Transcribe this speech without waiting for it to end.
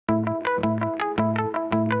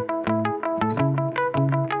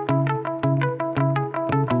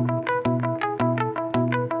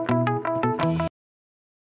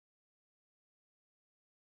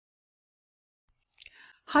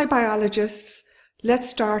Hi biologists, let's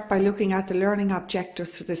start by looking at the learning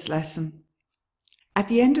objectives for this lesson. At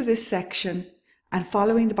the end of this section and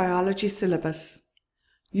following the biology syllabus,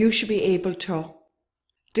 you should be able to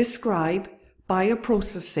describe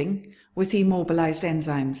bioprocessing with immobilized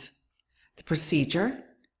enzymes, the procedure,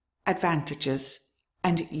 advantages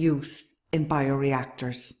and use in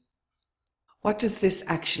bioreactors. What does this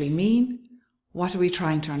actually mean? What are we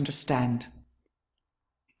trying to understand?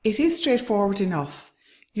 It is straightforward enough.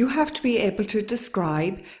 You have to be able to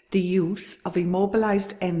describe the use of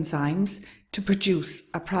immobilized enzymes to produce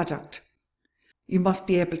a product. You must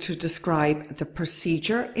be able to describe the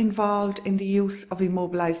procedure involved in the use of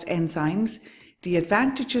immobilized enzymes, the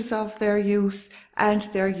advantages of their use, and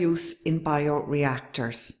their use in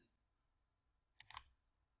bioreactors.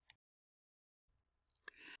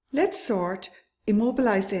 Let's sort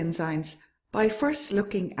immobilized enzymes by first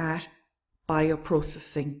looking at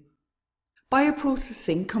bioprocessing.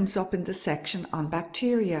 Bioprocessing comes up in the section on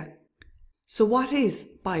bacteria. So what is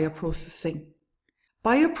bioprocessing?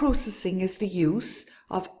 Bioprocessing is the use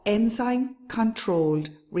of enzyme-controlled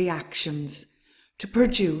reactions to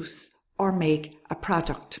produce or make a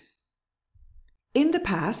product. In the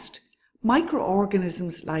past,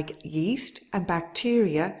 microorganisms like yeast and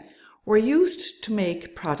bacteria were used to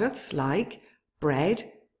make products like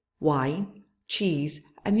bread, wine, cheese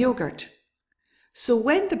and yogurt. So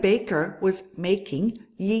when the baker was making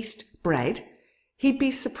yeast bread, he'd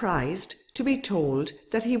be surprised to be told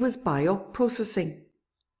that he was bioprocessing.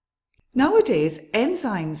 Nowadays,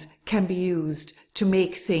 enzymes can be used to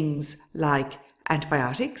make things like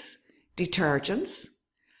antibiotics, detergents,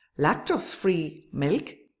 lactose-free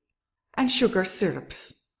milk, and sugar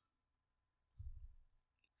syrups.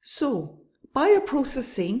 So,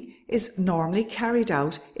 bioprocessing is normally carried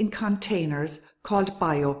out in containers called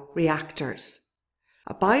bioreactors.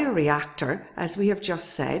 A bioreactor, as we have just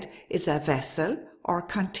said, is a vessel or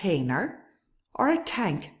container, or a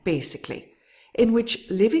tank basically, in which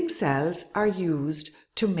living cells are used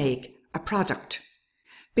to make a product.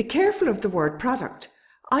 Be careful of the word product.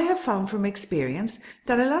 I have found from experience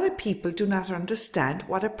that a lot of people do not understand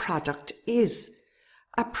what a product is.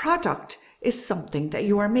 A product is something that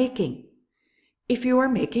you are making. If you are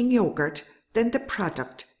making yogurt, then the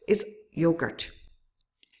product is yogurt.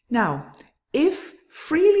 Now, if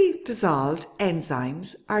freely dissolved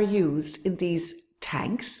enzymes are used in these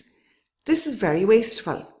tanks, this is very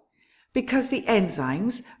wasteful because the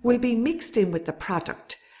enzymes will be mixed in with the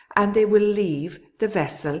product and they will leave the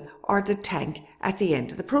vessel or the tank at the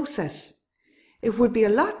end of the process. It would be a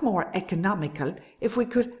lot more economical if we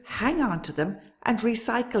could hang on to them and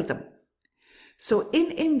recycle them. So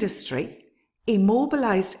in industry,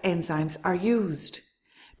 immobilized enzymes are used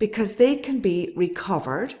because they can be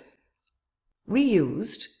recovered,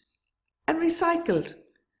 reused and recycled,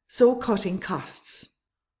 so cutting costs.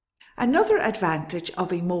 Another advantage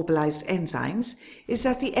of immobilized enzymes is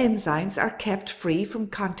that the enzymes are kept free from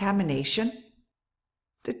contamination.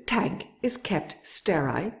 The tank is kept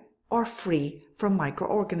sterile or free from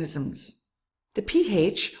microorganisms. The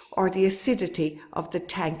pH or the acidity of the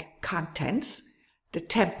tank contents, the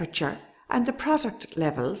temperature and the product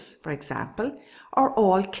levels, for example, are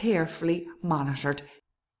all carefully monitored.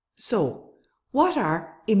 So, what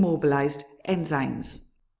are immobilized enzymes?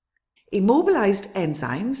 Immobilized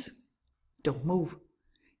enzymes, don't move.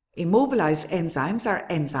 Immobilized enzymes are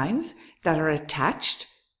enzymes that are attached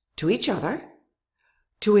to each other,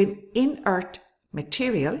 to an inert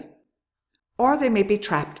material, or they may be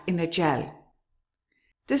trapped in a gel.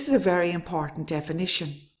 This is a very important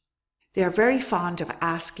definition. They are very fond of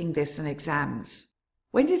asking this in exams.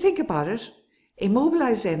 When you think about it,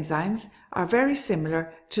 immobilized enzymes are very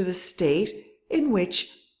similar to the state in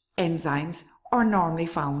which enzymes are normally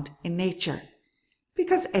found in nature,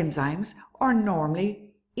 because enzymes are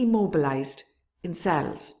normally immobilized in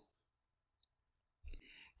cells.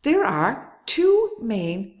 There are two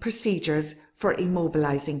main procedures for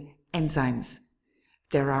immobilizing enzymes.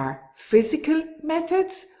 There are physical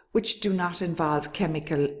methods, which do not involve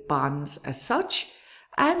chemical bonds as such,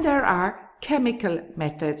 and there are chemical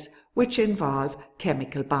methods which involve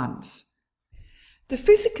chemical bonds. The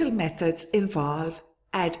physical methods involve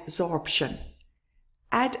adsorption.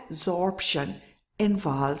 Adsorption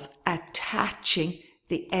involves attaching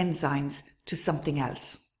the enzymes to something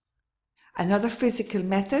else. Another physical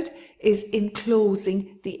method is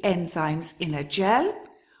enclosing the enzymes in a gel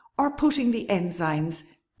or putting the enzymes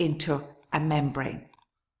into a membrane.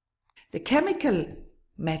 The chemical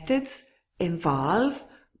methods involve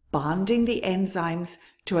bonding the enzymes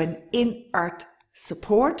to an inert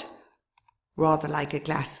support, rather like a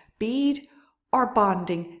glass bead, or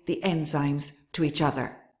bonding the enzymes to each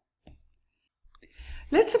other.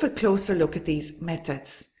 Let's have a closer look at these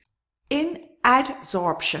methods. In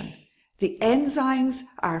adsorption, the enzymes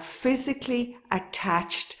are physically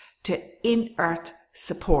attached to inert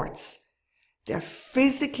supports. They're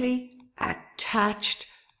physically attached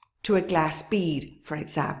to a glass bead, for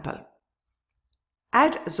example.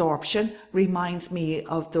 Adsorption reminds me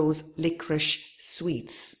of those licorice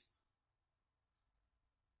sweets.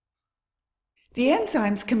 The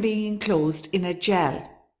enzymes can be enclosed in a gel.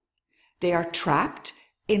 They are trapped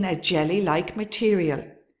in a jelly-like material,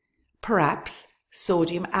 perhaps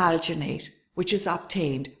sodium alginate, which is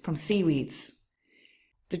obtained from seaweeds.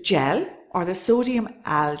 The gel or the sodium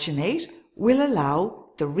alginate will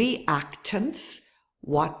allow the reactants,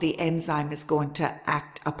 what the enzyme is going to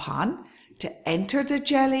act upon, to enter the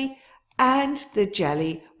jelly, and the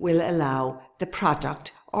jelly will allow the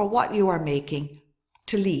product or what you are making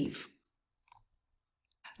to leave.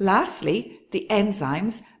 Lastly, the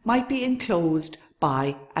enzymes might be enclosed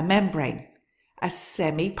by a membrane, a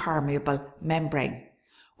semi-permeable membrane.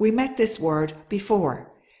 We met this word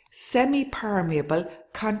before. Semi-permeable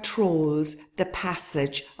controls the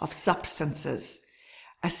passage of substances.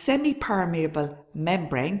 A semi-permeable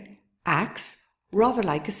membrane acts rather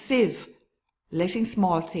like a sieve, letting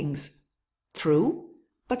small things through,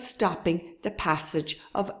 but stopping the passage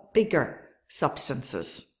of bigger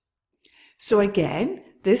substances. So again,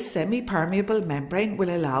 this semi-permeable membrane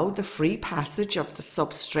will allow the free passage of the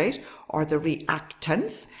substrate or the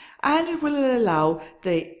reactants, and it will allow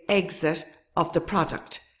the exit of the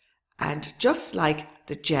product. And just like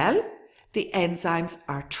the gel, the enzymes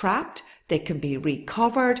are trapped, they can be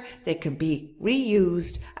recovered, they can be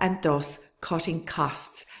reused, and thus cutting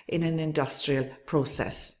costs in an industrial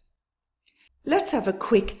process. Let's have a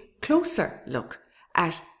quick closer look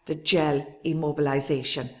at the gel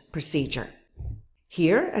immobilization procedure.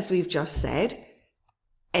 Here, as we've just said,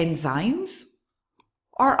 enzymes,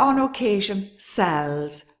 or on occasion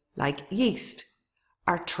cells like yeast,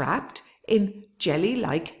 are trapped in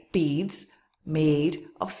jelly-like beads made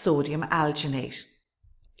of sodium alginate.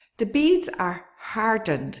 The beads are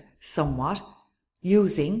hardened somewhat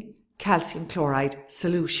using calcium chloride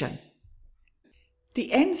solution.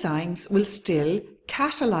 The enzymes will still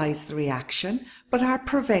catalyze the reaction but are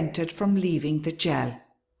prevented from leaving the gel,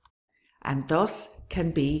 and thus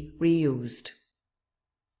can be reused.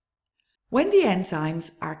 When the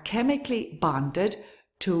enzymes are chemically bonded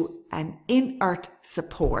to an inert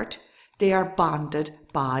support, they are bonded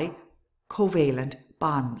by covalent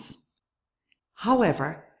bonds.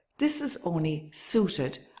 However, this is only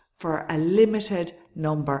suited for a limited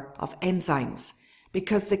number of enzymes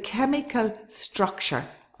because the chemical structure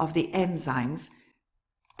of the enzymes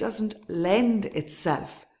doesn't lend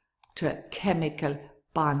itself to chemical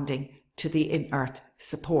bonding to the inert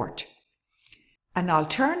support. An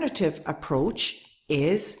alternative approach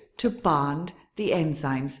is to bond the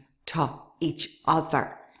enzymes to each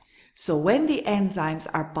other. So when the enzymes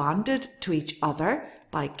are bonded to each other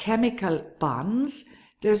by chemical bonds,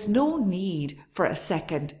 there's no need for a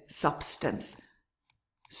second substance.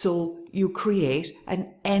 So you create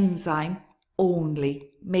an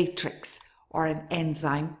enzyme-only matrix or an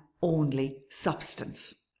enzyme-only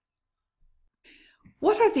substance.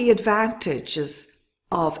 What are the advantages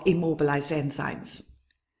of immobilized enzymes?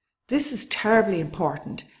 This is terribly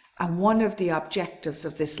important and one of the objectives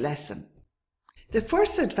of this lesson. The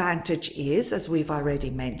first advantage is, as we've already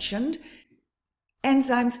mentioned,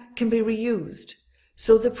 enzymes can be reused,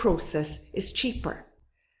 so the process is cheaper.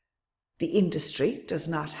 The industry does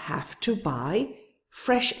not have to buy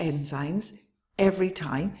fresh enzymes every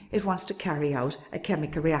time it wants to carry out a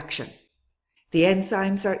chemical reaction. The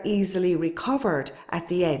enzymes are easily recovered at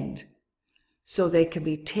the end, so they can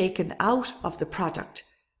be taken out of the product.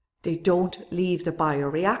 They don't leave the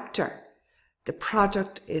bioreactor. The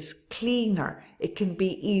product is cleaner. It can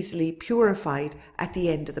be easily purified at the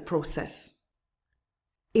end of the process.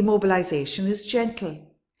 Immobilization is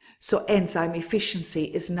gentle, so enzyme efficiency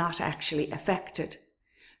is not actually affected.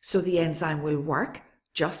 So the enzyme will work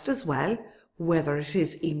just as well whether it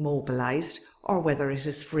is immobilized or whether it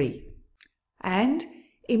is free. And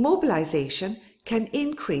immobilization can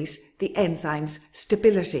increase the enzyme's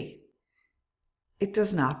stability. It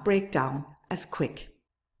does not break down as quick.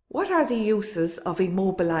 What are the uses of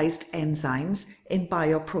immobilized enzymes in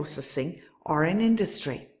bioprocessing or in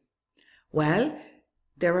industry? Well,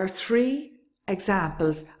 there are 3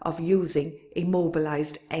 examples of using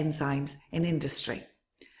immobilized enzymes in industry.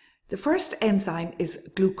 The first enzyme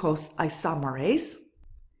is glucose isomerase,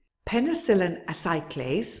 penicillin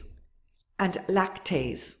acyclase, and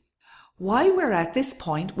lactase. While we're at this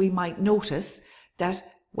point, we might notice that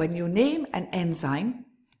when you name an enzyme,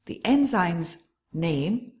 the enzyme's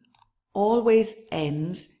name always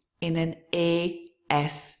ends in an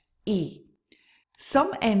ASE.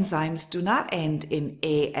 Some enzymes do not end in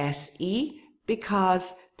ASE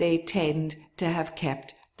because they tend to have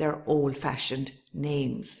kept their old-fashioned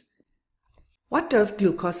names. What does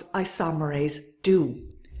glucose isomerase do?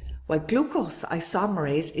 Well, glucose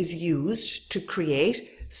isomerase is used to create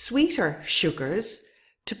sweeter sugars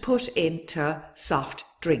to put into soft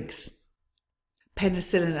drinks.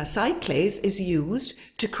 Penicillin acyclase is used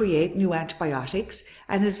to create new antibiotics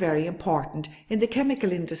and is very important in the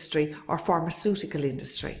chemical industry or pharmaceutical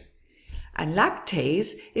industry. And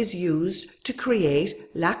lactase is used to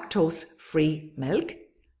create lactose-free milk,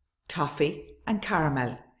 toffee and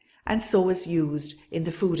caramel, and so is used in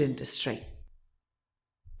the food industry.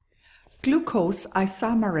 Glucose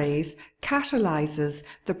isomerase catalyzes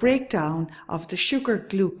the breakdown of the sugar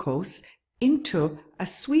glucose into a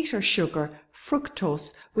sweeter sugar,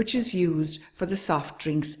 fructose, which is used for the soft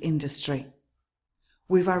drinks industry.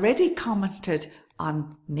 We've already commented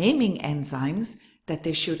on naming enzymes that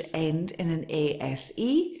they should end in an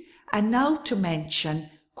ASE, and now to mention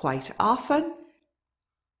quite often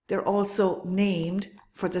they're also named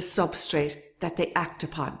for the substrate that they act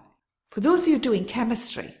upon. For those of you doing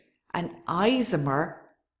chemistry, an isomer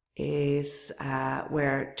is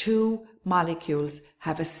where two molecules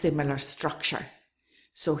have a similar structure.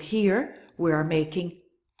 So here we are making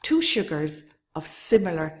two sugars of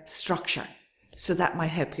similar structure. So that might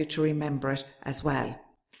help you to remember it as well.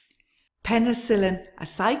 Penicillin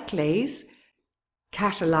acyclase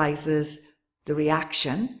catalyzes the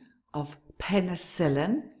reaction of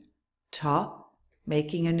penicillin to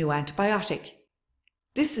making a new antibiotic.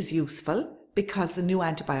 This is useful because the new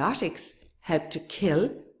antibiotics help to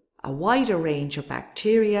kill a wider range of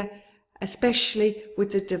bacteria, especially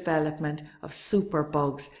with the development of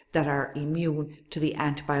superbugs that are immune to the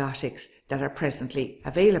antibiotics that are presently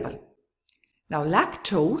available. Now,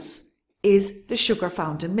 lactose is the sugar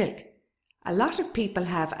found in milk. A lot of people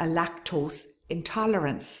have a lactose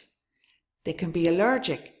intolerance. They can be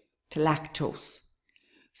allergic to lactose.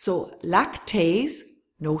 So lactase,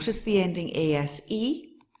 notice the ending ASE,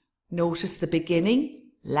 notice the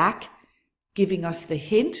beginning, lac, giving us the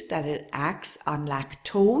hint that it acts on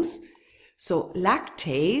lactose. So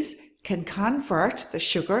lactase can convert the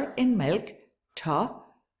sugar in milk to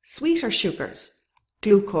sweeter sugars,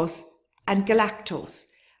 glucose and galactose.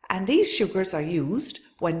 And these sugars are used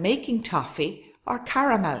when making toffee or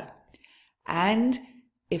caramel. And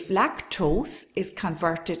if lactose is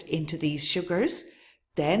converted into these sugars,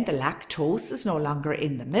 then the lactose is no longer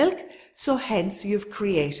in the milk, so hence you've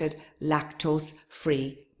created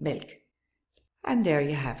lactose-free milk. And there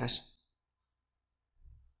you have it.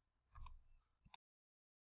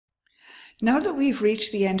 Now that we've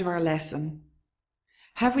reached the end of our lesson,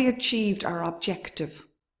 have we achieved our objective?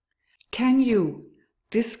 Can you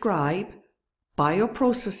describe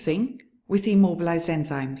bioprocessing with immobilized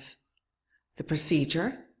enzymes, the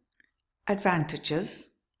procedure, advantages,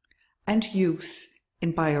 and use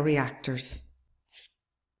in bioreactors?